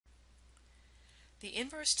The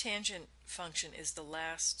inverse tangent function is the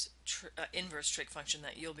last inverse trig function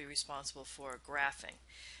that you'll be responsible for graphing.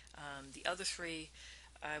 The other three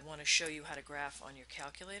I want to show you how to graph on your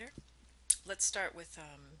calculator. Let's start with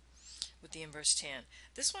the inverse tan.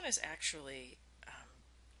 This one is actually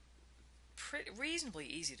reasonably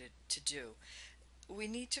easy to do. We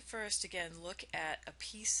need to first again look at a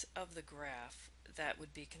piece of the graph that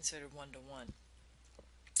would be considered one-to-one.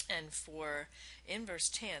 And for inverse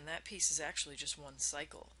tan, that piece is actually just one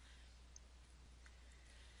cycle.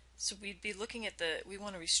 So we'd be looking at we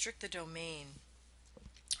want to restrict the domain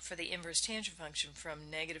for the inverse tangent function from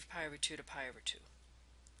negative pi over 2 to pi over 2.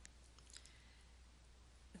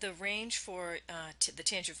 The range for the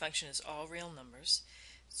tangent function is all real numbers.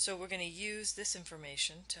 So we're going to use this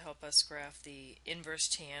information to help us graph the inverse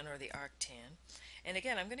tan or the arctan. And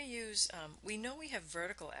again, I'm going to use, we know we have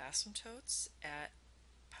vertical asymptotes at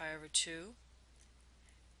pi over 2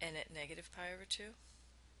 and at negative pi over 2.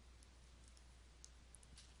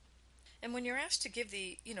 And when you're asked to give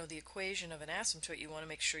the equation of an asymptote, you want to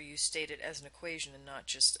make sure you state it as an equation and not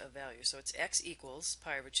just a value. So it's x equals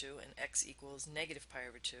pi over 2 and x equals negative pi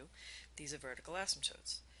over 2. These are vertical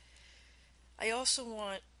asymptotes. I also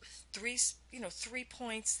want three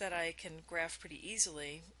points that I can graph pretty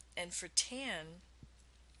easily, and for tan,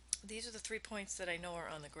 these are the 3 points that I know are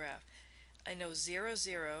on the graph. I know 0,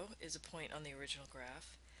 0 is a point on the original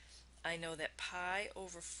graph. I know that pi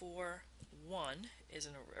over 4, 1 is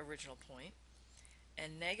an original point,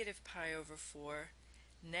 and negative pi over 4,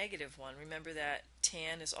 negative 1. Remember that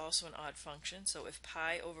tan is also an odd function, so if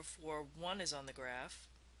pi over 4, 1 is on the graph,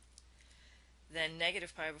 then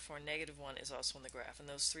negative pi over 4, negative 1 is also on the graph, and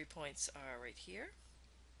those 3 points are right here.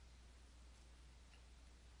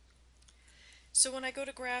 So when I go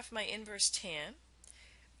to graph my inverse tan,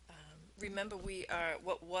 remember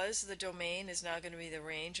what was the domain is now going to be the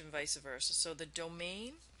range and vice versa. So the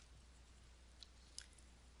domain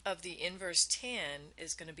of the inverse tan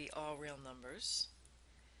is going to be all real numbers.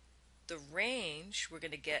 The range we're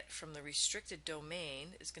going to get from the restricted domain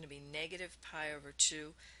is going to be negative pi over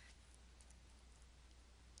 2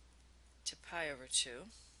 to pi over 2.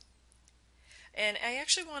 And I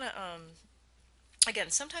actually want to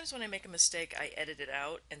again, sometimes when I make a mistake, I edit it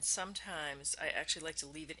out, and sometimes I actually like to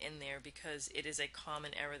leave it in there because it is a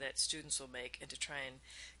common error that students will make, and to try and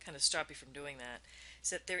kind of stop you from doing that,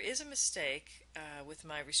 is that there is a mistake with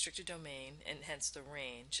my restricted domain, and hence the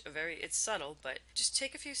range. It's subtle, but just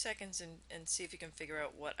take a few seconds and see if you can figure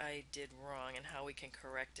out what I did wrong and how we can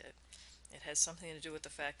correct it. It has something to do with the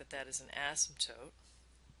fact that that is an asymptote.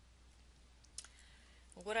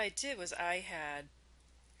 What I did was I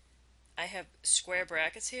have square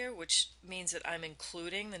brackets here, which means that I'm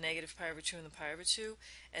including the negative pi over 2 and the pi over 2,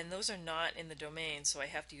 and those are not in the domain, so I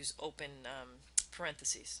have to use open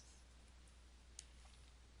parentheses.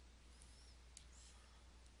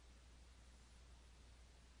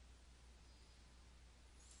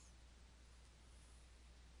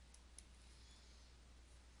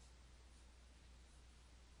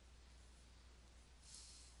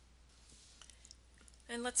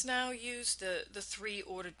 And let's now use the three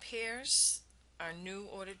ordered pairs. Our new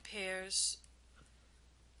ordered pairs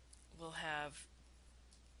will have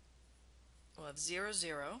 0,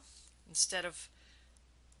 0. Instead of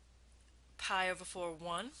pi over 4,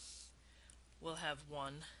 1, we'll have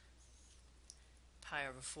 1 pi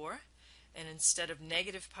over 4. And instead of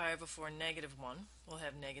negative pi over 4, negative 1, we'll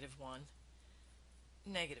have negative 1,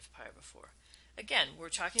 negative pi over 4. Again, we're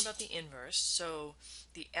talking about the inverse, so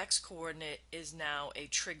the x-coordinate is now a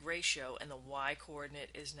trig ratio and the y-coordinate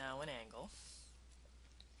is now an angle.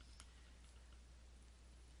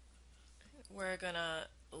 We're going to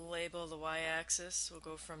label the y-axis. We'll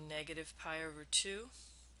go from negative pi over 2,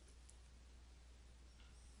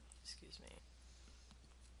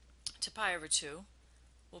 to pi over 2.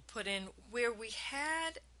 We'll put in where we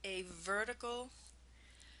had a vertical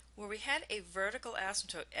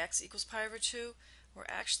asymptote x equals pi over 2, we're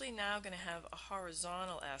actually now going to have a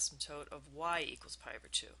horizontal asymptote of y equals pi over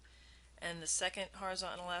 2. And the second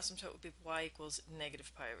horizontal asymptote would be y equals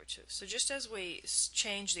negative pi over 2. So just as we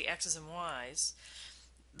change the x's and y's,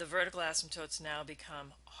 the vertical asymptotes now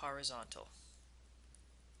become horizontal.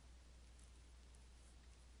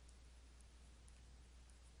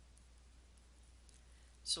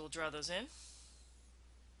 So we'll draw those in.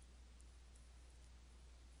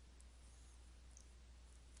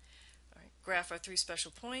 Graph our three special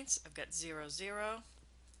points. I've got 0, 0.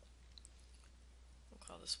 We'll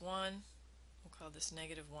call this 1. We'll call this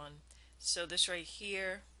negative 1. So this right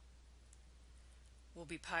here will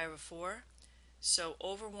be pi over 4. So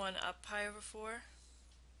over 1 up pi over 4,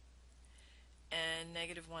 and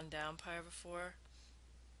negative 1 down pi over 4.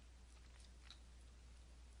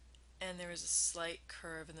 and there is a slight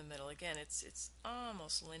curve in the middle. Again, it's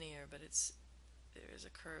almost linear, but there is a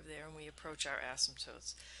curve there, and we approach our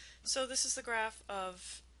asymptotes. So this is the graph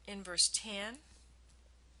of inverse tan.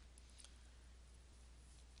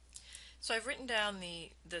 So I've written down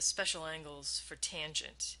the special angles for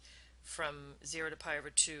tangent from 0 to pi over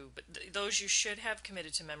 2, but those you should have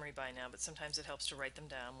committed to memory by now, but sometimes it helps to write them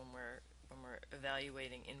down when we're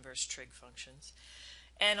evaluating inverse trig functions.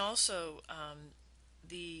 And also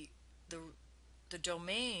the the the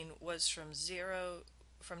domain was from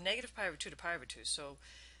negative pi over 2 to pi over 2. So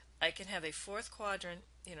I can have a fourth quadrant,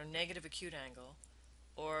 negative acute angle,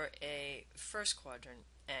 or a first quadrant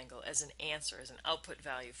angle as an answer, as an output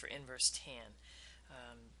value for inverse tan,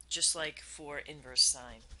 just like for inverse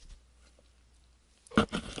sine.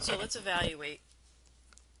 So let's evaluate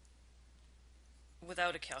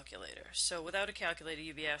without a calculator. So without a calculator,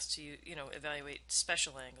 you'd be asked to evaluate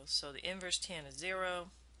special angles. So the inverse tan is 0,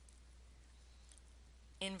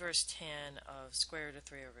 inverse tan of square root of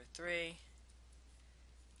 3 over 3,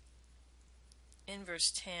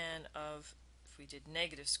 inverse tan of, if we did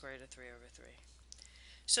negative square root of 3 over 3.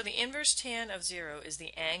 So the inverse tan of 0 is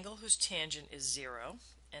the angle whose tangent is 0,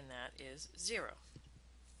 and that is 0.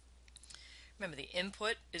 Remember, the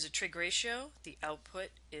input is a trig ratio, the output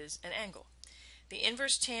is an angle. The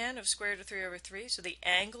inverse tan of square root of 3 over 3, so the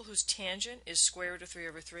angle whose tangent is square root of 3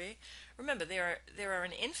 over 3. Remember, there are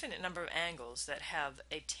an infinite number of angles that have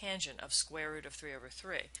a tangent of square root of 3 over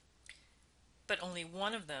 3, but only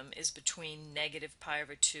one of them is between negative pi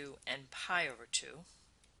over 2 and pi over 2.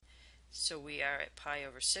 So we are at pi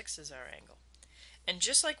over 6 as our angle. And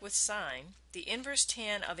just like with sine, the inverse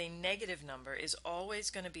tan of a negative number is always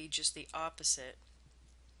going to be just the opposite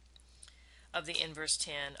of the inverse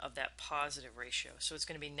tan of that positive ratio. So it's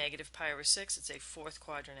going to be negative pi over 6. It's a fourth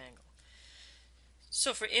quadrant angle.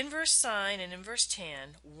 So for inverse sine and inverse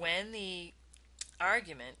tan, when the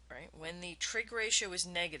argument, right, when the trig ratio is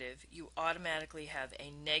negative, you automatically have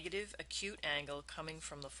a negative acute angle coming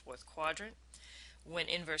from the fourth quadrant. When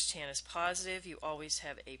inverse tan is positive, you always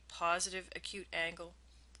have a positive acute angle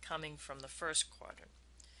coming from the first quadrant.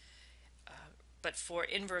 But for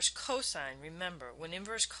inverse cosine, remember, when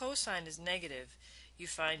inverse cosine is negative, you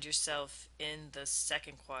find yourself in the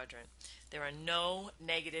second quadrant. There are no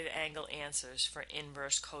negative angle answers for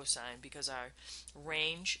inverse cosine because our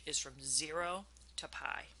range is from 0 to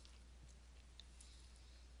pi.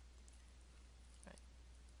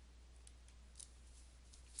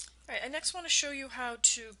 All right, I next want to show you how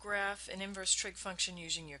to graph an inverse trig function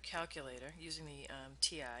using your calculator, using the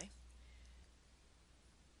TI.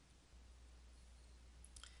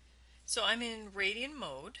 So I'm in radian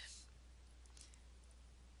mode,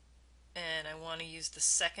 and I want to use the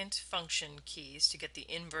second function keys to get the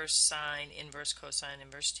inverse sine, inverse cosine,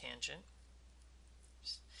 inverse tangent.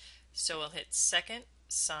 So I'll hit second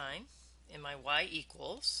sine in my y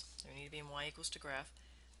equals, so we need to be in y equals to graph,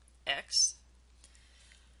 x,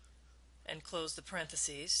 and close the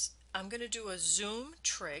parentheses. I'm going to do a zoom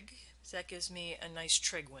trig, so that gives me a nice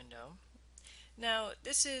trig window. Now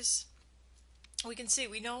this is, we can see,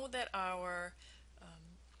 we know that our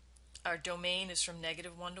domain is from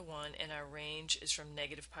negative 1 to 1, and our range is from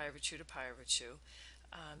negative pi over 2 to pi over 2.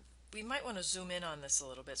 We might want to zoom in on this a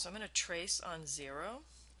little bit, so I'm going to trace on 0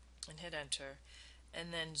 and hit enter,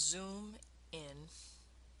 and then zoom in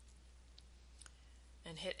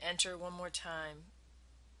and hit enter one more time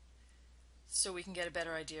so we can get a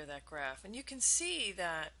better idea of that graph. And you can see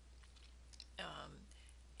that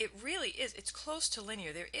it really is, it's close to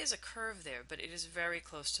linear. There is a curve there, but it is very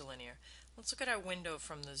close to linear. Let's look at our window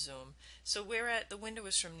from the zoom. So the window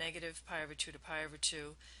is from negative pi over 2 to pi over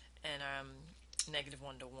 2, and negative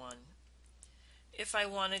 1 to 1. If I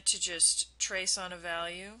wanted to just trace on a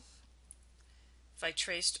value, if I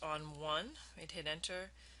traced on 1, I'd hit enter,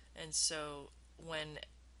 and so when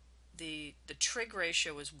the trig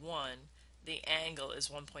ratio is 1, the angle is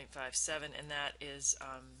 1.57, and that is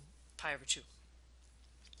pi over 2.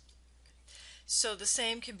 So the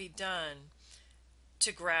same can be done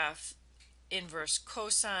to graph inverse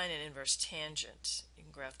cosine and inverse tangent. You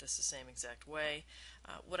can graph this the same exact way.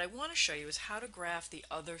 What I want to show you is how to graph the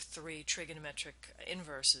other three trigonometric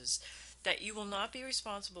inverses that you will not be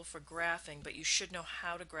responsible for graphing, but you should know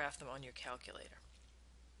how to graph them on your calculator.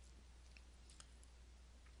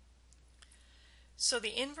 So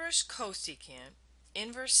the inverse cosecant,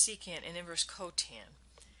 inverse secant, and inverse cotan.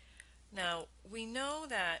 Now we know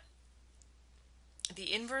that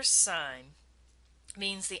the inverse sine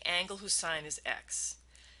means the angle whose sine is x.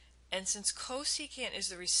 And since cosecant is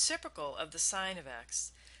the reciprocal of the sine of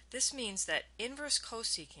x, this means that inverse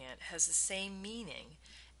cosecant has the same meaning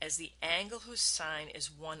as the angle whose sine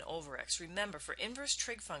is 1 over x. Remember, for inverse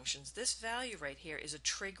trig functions, this value right here is a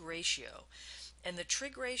trig ratio. And the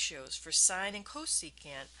trig ratios for sine and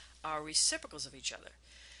cosecant are reciprocals of each other.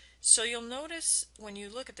 So you'll notice when you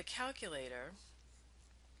look at the calculator,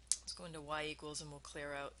 let's go into y equals and we'll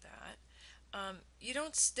clear out that.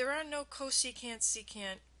 There are no cosecant,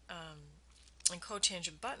 secant, and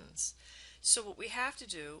cotangent buttons. So what we have to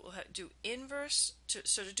do, we'll do inverse, to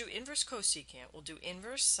do inverse cosecant, we'll do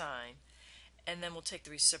inverse sine, and then we'll take the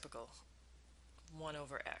reciprocal, 1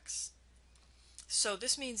 over x. So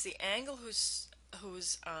this means the angle whose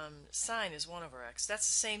sine is 1 over x. That's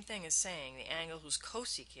the same thing as saying the angle whose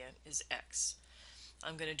cosecant is x.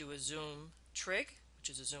 I'm going to do a zoom trig, which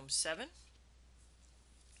is a zoom 7.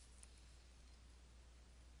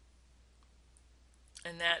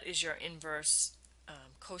 And that is your inverse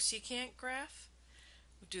cosecant graph.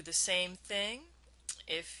 We'll do the same thing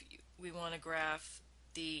if we want to graph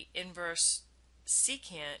the inverse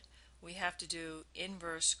secant. We have to do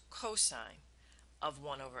inverse cosine of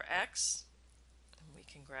 1 over x. And we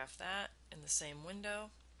can graph that in the same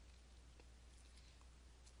window.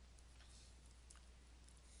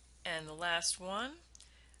 And the last one,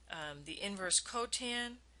 the inverse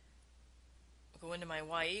cotan, I'll go into my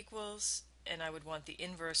y equals, and I would want the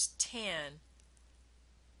inverse tan,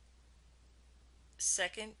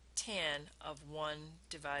 second tan of 1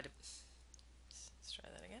 divided, let's try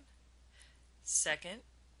that again, second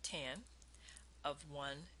tan of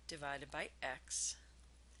 1 divided by x.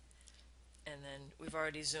 And then we've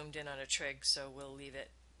already zoomed in on a trig, so we'll leave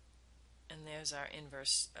it. And there's our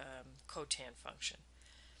inverse cotan function.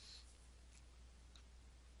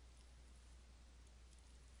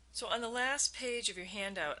 So on the last page of your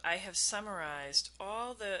handout, I have summarized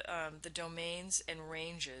all the domains and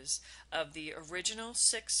ranges of the original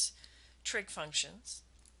 6 trig functions,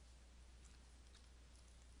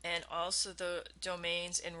 and also the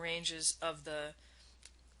domains and ranges of the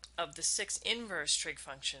 6 inverse trig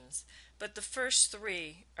functions. But the first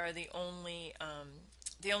 3 are the only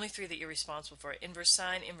 3 that you're responsible for: inverse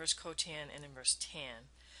sine, inverse cotan, and inverse tan.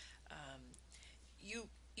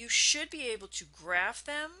 You should be able to graph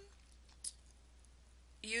them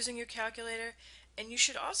using your calculator, and you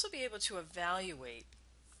should also be able to evaluate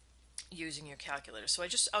using your calculator. So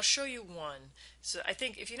I'll show you one. So I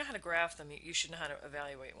think if you know how to graph them, you should know how to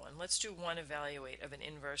evaluate one. Let's do one evaluate of an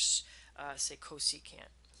inverse, say, cosecant.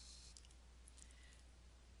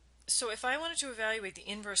 So if I wanted to evaluate the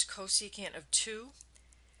inverse cosecant of 2,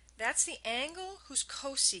 that's the angle whose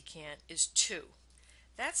cosecant is 2.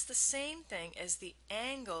 That's the same thing as the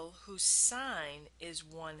angle whose sine is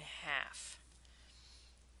 1/2.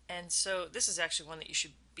 And so this is actually one that you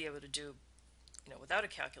should be able to do, without a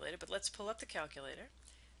calculator, but let's pull up the calculator.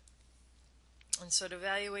 And so to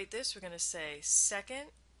evaluate this, we're going to say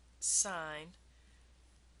second sine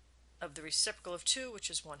of the reciprocal of 2, which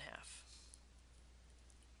is 1/2.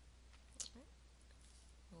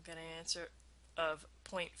 We'll get an answer of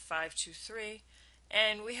 0.523.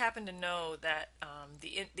 And we happen to know that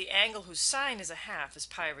the angle whose sine is 1/2 is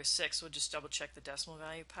pi over 6. We'll just double check the decimal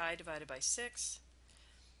value. Pi divided by 6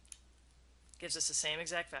 gives us the same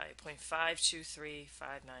exact value,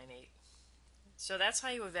 0.523598. So that's how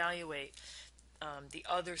you evaluate the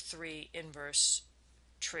other 3 inverse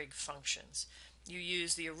trig functions. You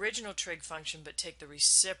use the original trig function but take the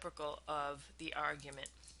reciprocal of the argument.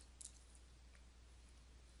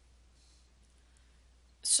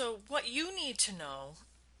 So what you need to know,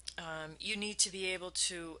 you need to be able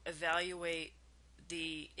to evaluate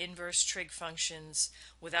the inverse trig functions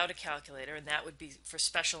without a calculator, and that would be for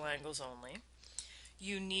special angles only.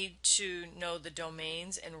 You need to know the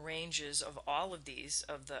domains and ranges of all of these,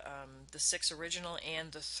 of the 6 original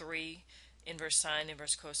and the 3 inverse sine,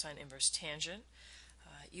 inverse cosine, inverse tangent.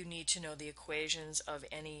 You need to know the equations of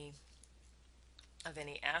any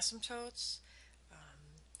asymptotes,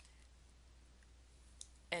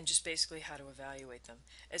 and just basically how to evaluate them.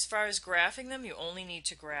 As far as graphing them, you only need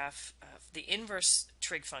to graph the inverse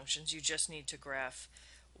trig functions. You just need to graph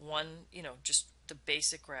one, just the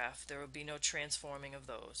basic graph. There will be no transforming of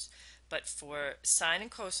those. But for sine and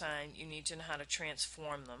cosine, you need to know how to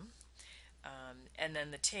transform them. And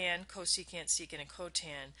then the tan, cosecant, secant, and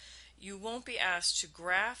cotan, you won't be asked to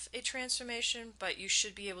graph a transformation, but you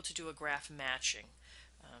should be able to do a graph matching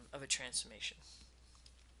of a transformation.